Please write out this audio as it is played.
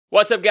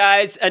What's up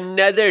guys,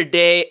 another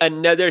day,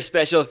 another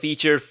special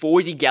feature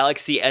for the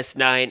Galaxy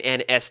S9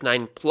 and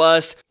S9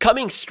 Plus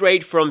coming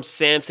straight from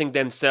Samsung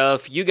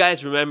themselves. You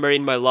guys remember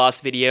in my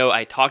last video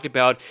I talked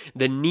about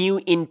the new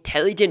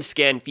intelligent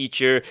scan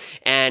feature,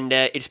 and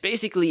it's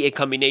basically a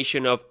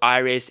combination of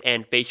iris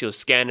and facial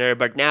scanner,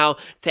 but now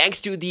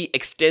thanks to the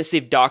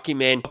extensive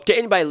document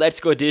obtained by Let's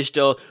Go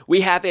Digital,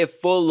 we have a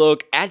full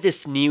look at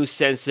this new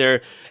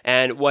sensor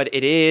and what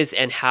it is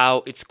and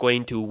how it's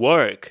going to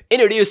work.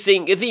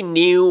 Introducing the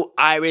new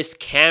iris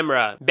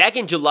camera. Back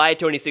in July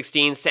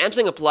 2016,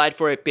 Samsung applied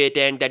for a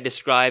patent that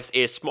describes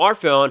a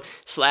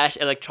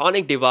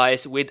smartphone/electronic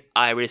device with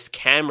iris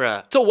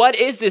camera. So what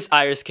is this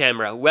iris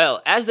camera?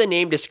 Well, as the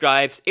name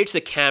describes, it's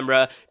a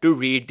camera to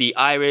read the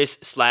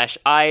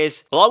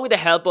iris/eyes, along with the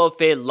help of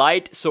a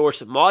light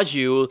source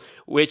module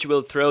which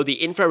will throw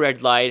the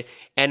infrared light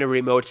and a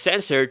remote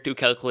sensor to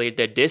calculate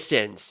the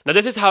distance. Now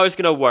this is how it's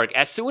gonna work.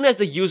 As soon as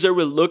the user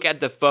will look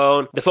at the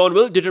phone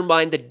will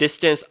determine the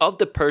distance of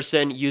the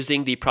person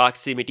using the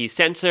proximity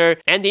sensor,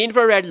 and the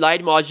infrared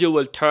light module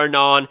will turn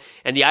on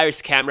and the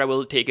iris camera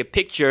will take a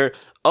picture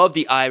of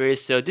the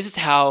iris. So this is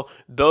how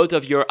both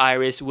of your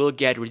iris will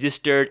get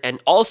registered,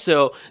 and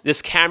also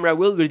this camera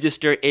will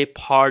register a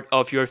part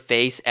of your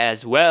face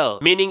as well,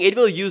 meaning it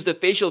will use the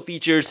facial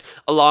features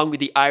along with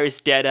the iris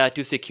data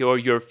to secure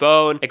your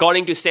phone.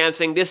 According to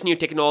Samsung, this new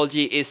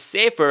technology is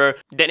safer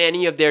than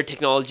any of their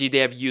technology they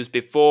have used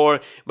before,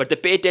 but the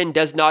patent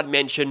does not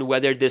mention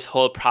whether this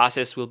whole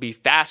process will be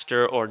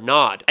faster or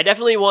not. I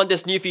definitely want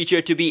this new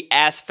feature to be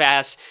as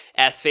fast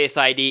as Face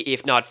ID,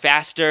 if not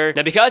faster.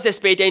 Now because this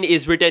patent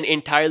is written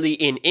entirely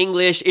in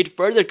English, it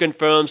further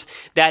confirms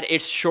that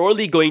it's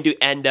surely going to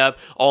end up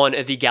on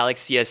the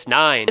Galaxy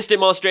S9. This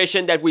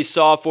demonstration that we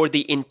saw for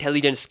the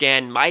intelligent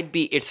scan might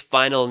be its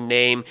final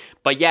name,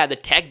 but yeah, the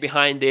tech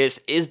behind this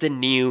is the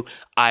new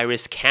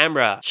iris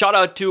camera. Shout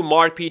out to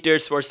Mark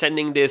Peters for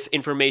sending this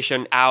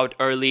information out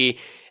early.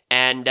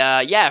 And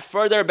yeah,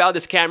 further about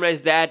this camera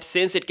is that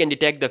since it can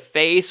detect the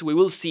face, we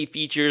will see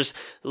features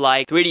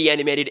like 3D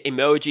animated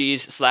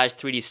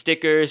emojis/3D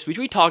stickers, which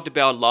we talked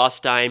about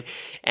last time,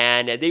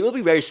 and they will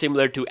be very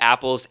similar to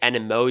Apple's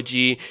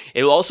Animoji.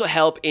 It will also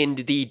help in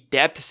the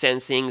depth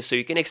sensing, so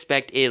you can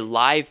expect a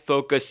live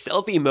focus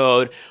selfie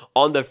mode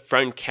on the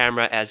front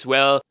camera as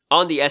well.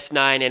 On the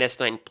S9 and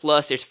S9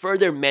 Plus, it's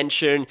further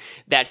mentioned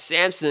that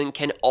Samsung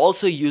can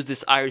also use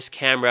this iris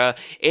camera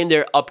in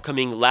their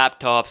upcoming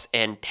laptops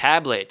and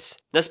tablets.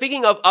 Now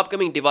speaking of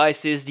upcoming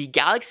devices, the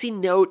Galaxy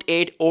Note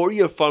 8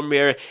 Oreo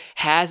firmware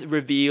has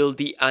revealed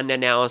the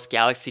unannounced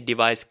Galaxy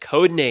device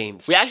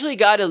codenames. We actually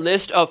got a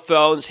list of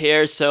phones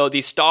here, so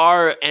the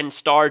Star and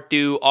Star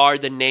 2 are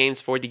the names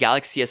for the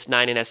Galaxy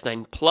S9 and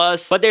S9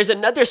 Plus, but there's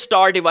another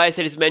Star device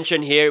that is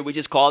mentioned here, which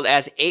is called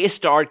as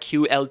A-Star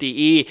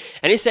QLTE,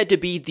 and it's said to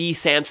be the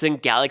Samsung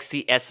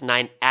Galaxy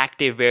S9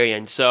 active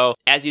variant. So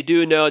as you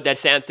do know that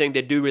Samsung,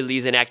 they do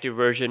release an active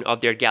version of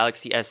their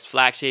Galaxy S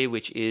flagship,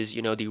 which is,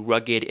 you know, the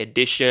rugged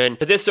edition.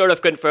 So this sort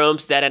of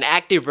confirms that an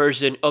active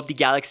version of the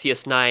Galaxy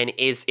S9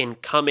 is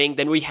incoming.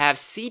 Then we have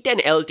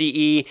C10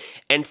 LTE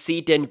and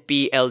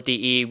C10P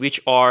LTE, which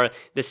are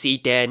the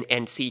C10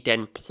 and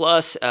C10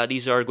 Plus.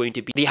 These are going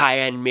to be the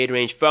high-end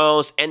mid-range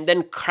phones. And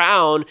then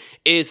Crown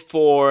is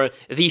for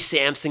the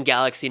Samsung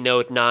Galaxy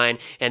Note 9,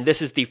 and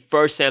this is the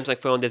first Samsung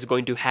phone that's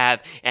going to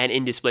have an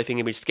in-display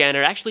fingerprint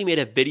scanner. I actually made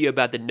a video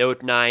about the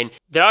Note 9.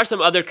 There are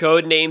some other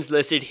code names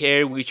listed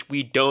here which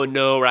we don't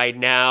know right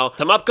now.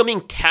 Some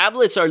upcoming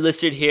tablets are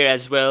listed here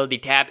as well. The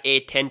Tab A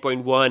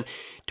 10.1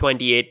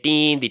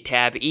 2018, the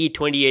Tab E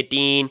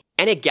 2018,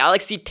 and a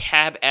Galaxy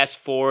Tab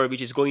S4,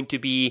 which is going to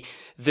be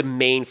the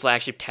main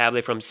flagship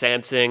tablet from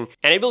Samsung,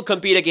 and it will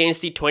compete against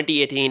the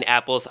 2018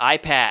 Apple's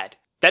iPad.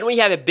 Then we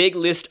have a big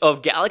list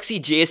of Galaxy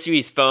J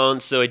series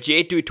phones, so a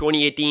J2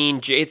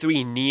 2018,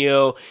 J3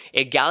 Neo,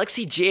 a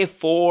Galaxy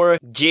J4,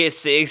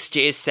 J6,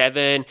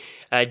 J7,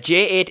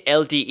 J8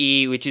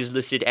 LTE, which is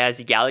listed as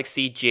the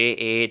Galaxy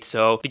J8.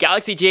 So the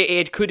Galaxy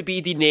J8 could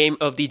be the name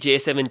of the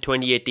J7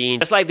 2018.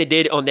 Just like they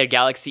did on their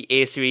Galaxy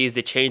A series,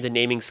 they changed the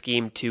naming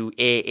scheme to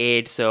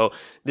A8, so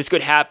this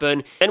could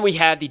happen. Then we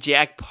have the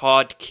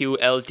Jackpot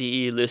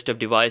QLTE list of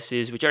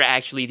devices, which are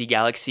actually the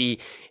Galaxy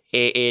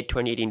A8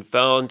 2018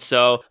 phone.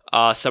 So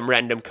some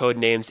random code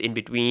names in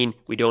between,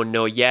 we don't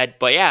know yet,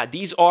 but yeah,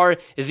 these are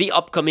the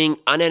upcoming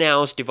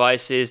unannounced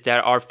devices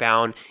that are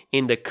found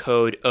in the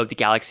code of the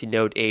Galaxy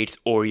Note 8's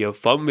Oreo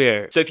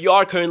firmware. So if you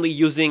are currently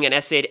using an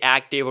S8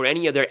 Active or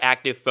any other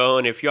active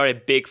phone, if you are a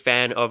big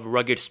fan of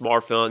rugged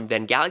smartphone,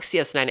 then Galaxy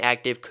S9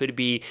 Active could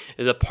be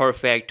the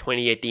perfect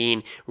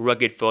 2018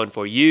 rugged phone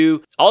for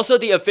you. Also,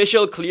 the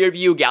official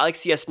Clearview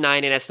Galaxy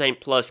S9 and S9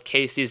 Plus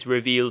cases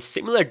reveal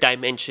similar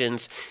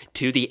dimensions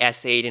to the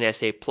S8 and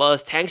S8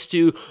 Plus thanks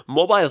to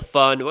Mobile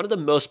Fun, one of the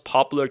most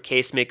popular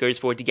case makers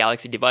for the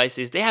Galaxy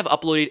devices, they have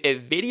uploaded a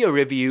video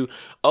review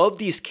of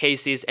these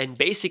cases, and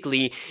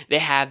basically they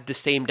have the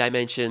same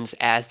dimensions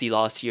as the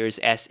last year's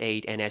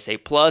S8 and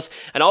S8 Plus.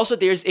 And also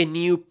there's a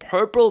new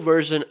purple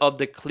version of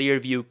the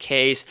Clearview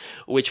case,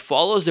 which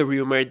follows the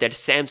rumor that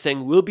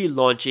Samsung will be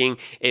launching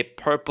a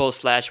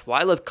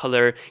purple/violet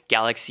color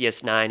Galaxy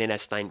S9 and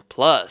S9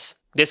 Plus.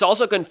 This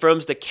also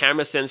confirms the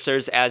camera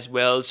sensors as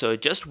well, so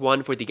just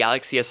one for the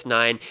Galaxy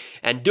S9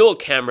 and dual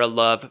camera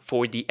love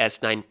for the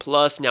S9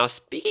 Plus. Now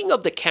speaking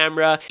of the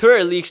camera,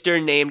 Twitter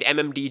leakster named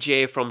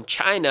MMDJ from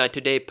China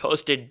today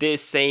posted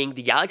this saying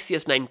the Galaxy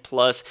S9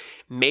 Plus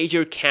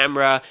major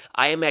camera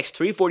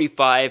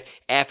IMX345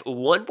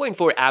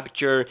 f1.4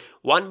 aperture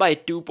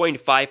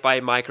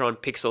 1x2.55 micron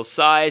pixel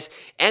size,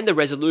 and the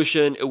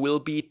resolution will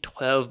be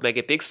 12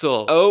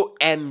 megapixel.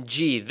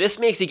 OMG, this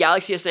makes the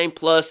Galaxy S9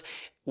 Plus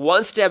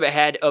one step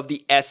ahead of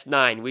the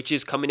S9, which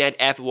is coming at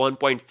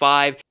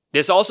f1.5.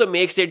 This also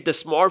makes it the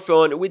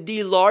smartphone with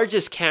the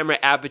largest camera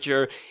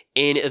aperture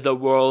in the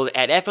world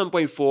at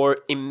f1.4.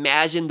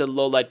 Imagine the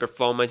low light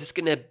performance. It's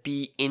gonna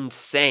be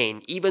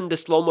insane. Even the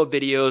slow-mo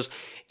videos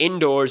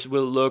indoors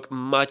will look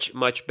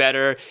much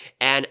better.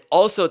 And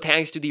also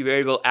thanks to the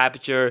variable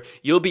aperture,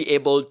 you'll be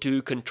able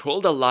to control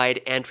the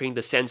light entering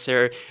the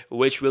sensor,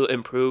 which will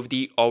improve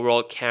the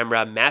overall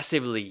camera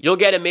massively. You'll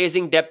get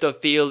amazing depth of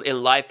field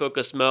in live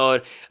focus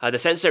mode. The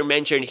sensor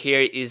mentioned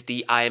here is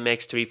the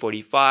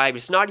IMX345.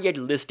 It's not yet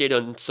listed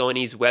on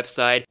Sony's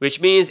website,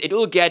 which means it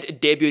will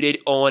get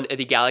debuted on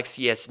the Galaxy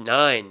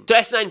S9. So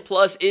S9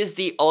 Plus is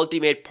the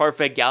ultimate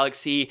perfect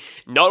Galaxy.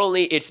 Not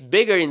only it's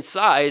bigger in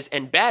size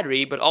and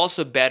battery, but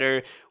also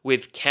better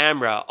with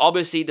camera.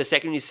 Obviously, the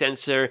secondary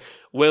sensor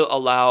will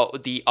allow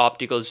the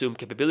optical zoom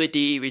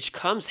capability, which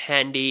comes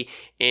handy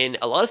in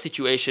a lot of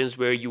situations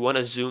where you want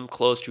to zoom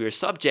close to your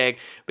subject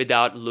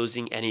without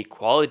losing any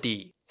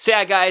quality. So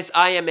yeah guys,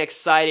 I am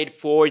excited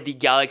for the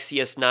Galaxy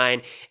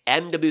S9.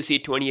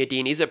 MWC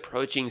 2018 is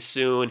approaching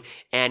soon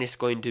and it's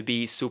going to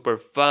be super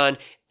fun.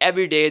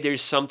 Every day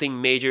there's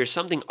something major,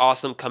 something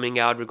awesome coming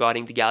out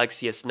regarding the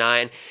Galaxy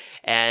S9,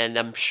 and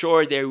I'm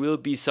sure there will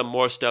be some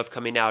more stuff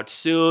coming out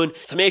soon.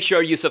 So make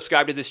sure you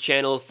subscribe to this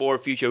channel for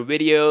future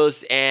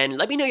videos, and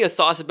let me know your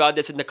thoughts about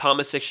this in the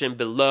comment section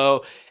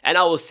below, and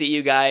I will see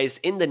you guys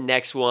in the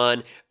next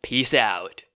one. Peace out.